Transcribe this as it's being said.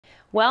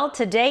Well,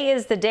 today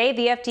is the day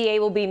the FDA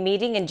will be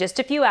meeting in just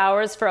a few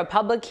hours for a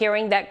public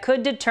hearing that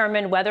could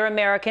determine whether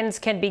Americans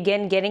can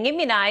begin getting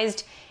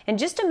immunized in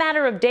just a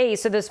matter of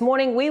days. So this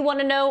morning, we want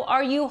to know,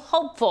 are you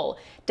hopeful?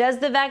 Does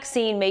the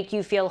vaccine make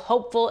you feel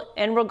hopeful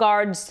in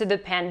regards to the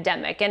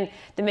pandemic? And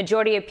the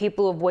majority of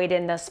people who have weighed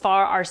in thus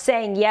far are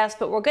saying yes,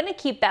 but we're going to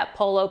keep that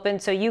poll open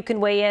so you can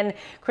weigh in.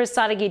 Chris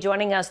Sadeghi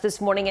joining us this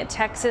morning at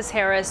Texas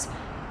Health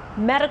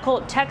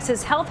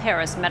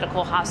Harris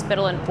Medical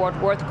Hospital in Fort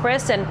Worth.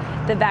 Chris, and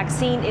the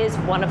vaccine is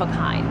one of a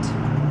kind.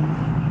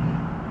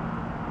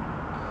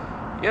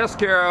 Yes,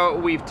 Kara,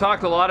 we've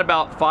talked a lot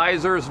about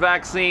Pfizer's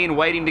vaccine,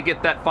 waiting to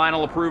get that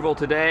final approval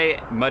today.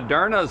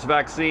 Moderna's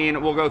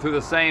vaccine will go through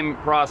the same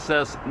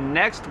process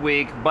next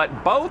week,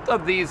 but both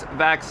of these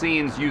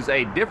vaccines use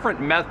a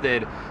different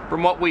method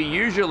from what we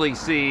usually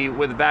see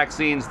with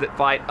vaccines that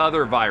fight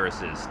other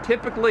viruses.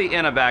 Typically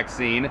in a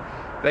vaccine,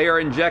 they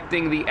are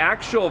injecting the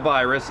actual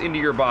virus into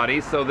your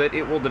body so that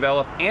it will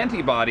develop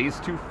antibodies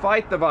to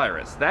fight the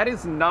virus. That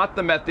is not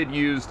the method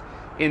used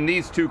in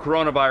these two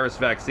coronavirus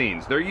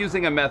vaccines. They're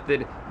using a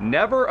method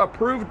never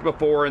approved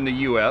before in the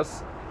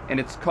U.S., and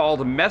it's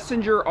called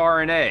messenger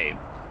RNA.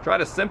 Try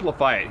to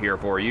simplify it here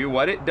for you.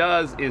 What it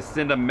does is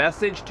send a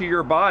message to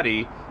your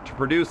body to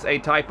produce a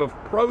type of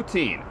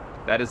protein.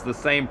 That is the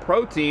same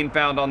protein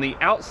found on the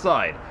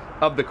outside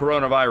of the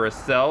coronavirus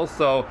cells,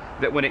 so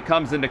that when it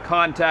comes into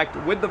contact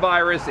with the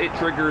virus, it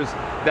triggers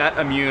that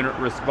immune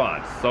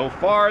response. So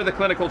far, the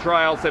clinical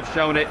trials have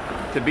shown it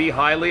to be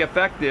highly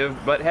effective,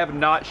 but have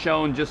not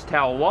shown just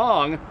how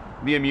long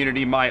the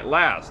immunity might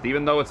last.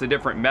 Even though it's a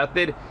different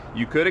method,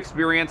 you could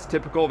experience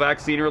typical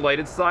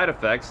vaccine-related side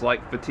effects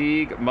like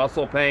fatigue,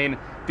 muscle pain,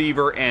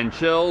 fever, and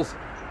chills.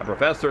 A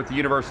professor at the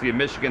University of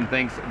Michigan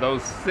thinks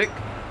those sick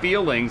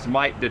feelings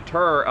might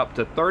deter up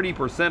to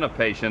 30% of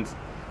patients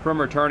from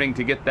returning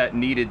to get that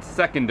needed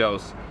second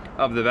dose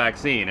of the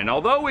vaccine. And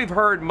although we've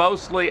heard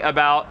mostly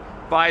about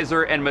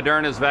Pfizer and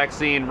Moderna's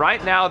vaccine,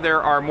 right now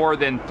there are more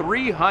than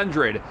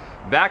 300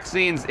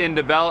 vaccines in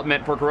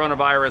development for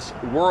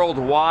coronavirus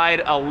worldwide.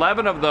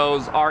 11 of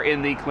those are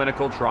in the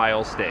clinical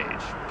trial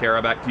stage.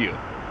 Kara, back to you.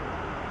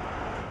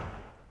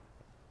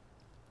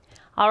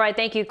 All right,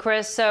 thank you,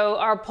 Chris. So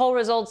our poll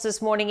results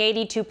this morning,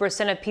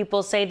 82% of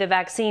people say the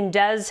vaccine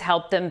does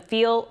help them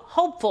feel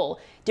hopeful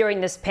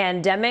during this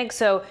pandemic.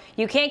 So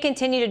you can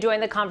continue to join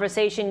the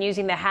conversation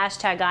using the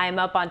hashtag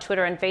 #IamUp on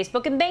Twitter and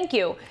Facebook. And thank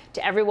you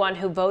to everyone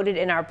who voted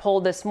in our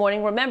poll this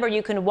morning. Remember,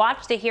 you can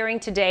watch the hearing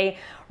today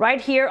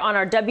right here on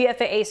our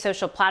WFAA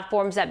social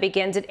platforms. That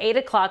begins at 8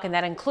 o'clock, and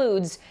that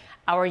includes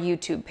our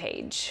YouTube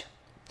page.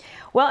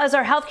 Well, as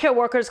our healthcare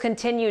workers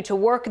continue to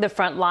work the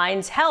front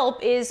lines,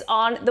 help is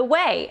on the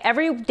way.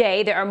 Every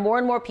day, there are more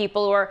and more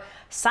people who are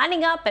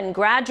signing up and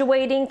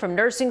graduating from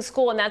nursing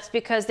school, and that's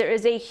because there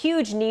is a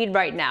huge need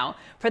right now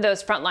for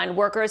those frontline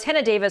workers.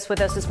 Hannah Davis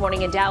with us this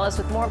morning in Dallas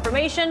with more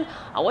information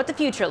on what the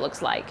future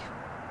looks like.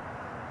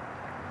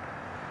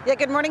 Yeah,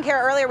 good morning,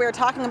 Kara. Earlier we were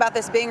talking about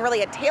this being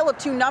really a tale of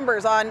two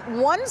numbers. On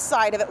one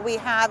side of it, we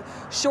have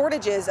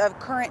shortages of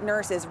current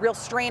nurses, real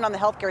strain on the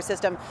healthcare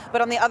system.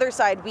 But on the other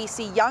side, we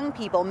see young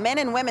people, men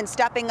and women,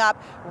 stepping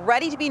up,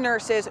 ready to be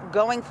nurses,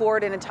 going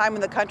forward in a time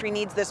when the country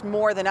needs this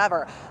more than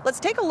ever. Let's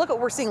take a look at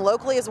what we're seeing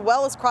locally as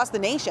well as across the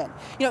nation.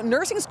 You know,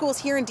 nursing schools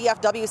here in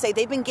DFW say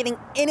they've been getting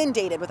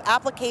inundated with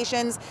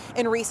applications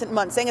in recent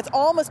months, saying it's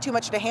almost too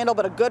much to handle,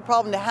 but a good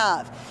problem to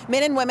have.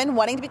 Men and women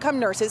wanting to become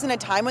nurses in a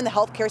time when the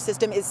healthcare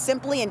system is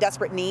simply in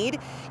desperate need.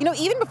 You know,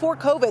 even before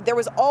COVID, there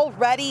was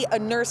already a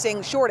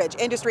nursing shortage.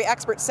 Industry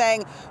experts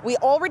saying we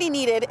already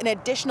needed an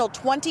additional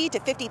 20 to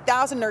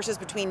 50,000 nurses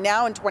between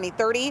now and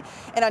 2030.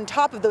 And on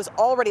top of those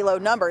already low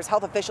numbers,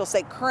 health officials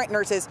say current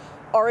nurses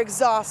are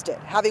exhausted,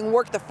 having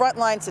worked the front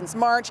line since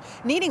March,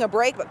 needing a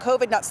break, but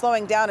COVID not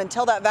slowing down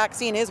until that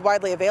vaccine is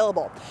widely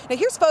available. Now,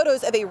 here's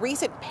photos of a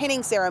recent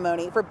pinning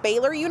ceremony for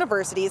Baylor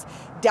University's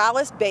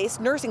Dallas-based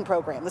nursing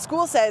program. The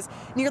school says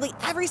nearly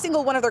every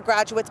single one of their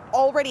graduates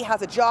already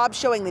has a job,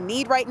 showing the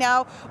need right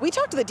now. We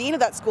talked to the dean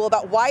of that school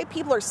about why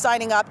people are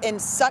signing up in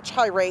such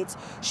high rates.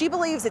 She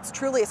believes it's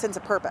truly a sense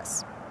of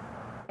purpose.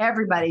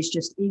 Everybody's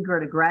just eager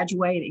to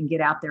graduate and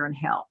get out there and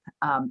help.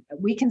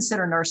 We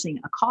consider nursing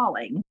a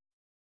calling.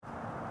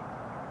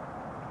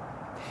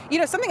 You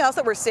know, something else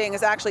that we're seeing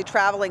is actually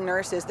traveling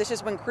nurses. This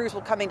is when crews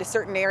will come into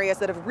certain areas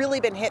that have really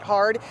been hit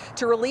hard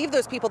to relieve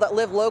those people that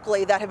live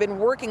locally that have been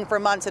working for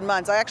months and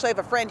months. I actually have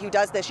a friend who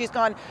does this. She's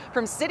gone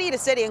from city to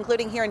city,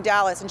 including here in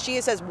Dallas, and she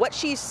says what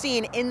she's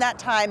seen in that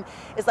time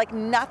is like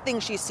nothing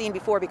she's seen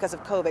before because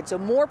of COVID. So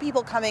more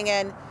people coming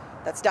in,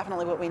 that's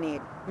definitely what we need.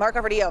 Mark,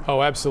 over to you.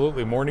 Oh,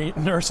 absolutely. More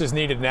nurses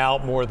needed now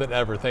more than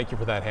ever. Thank you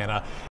for that, Hannah.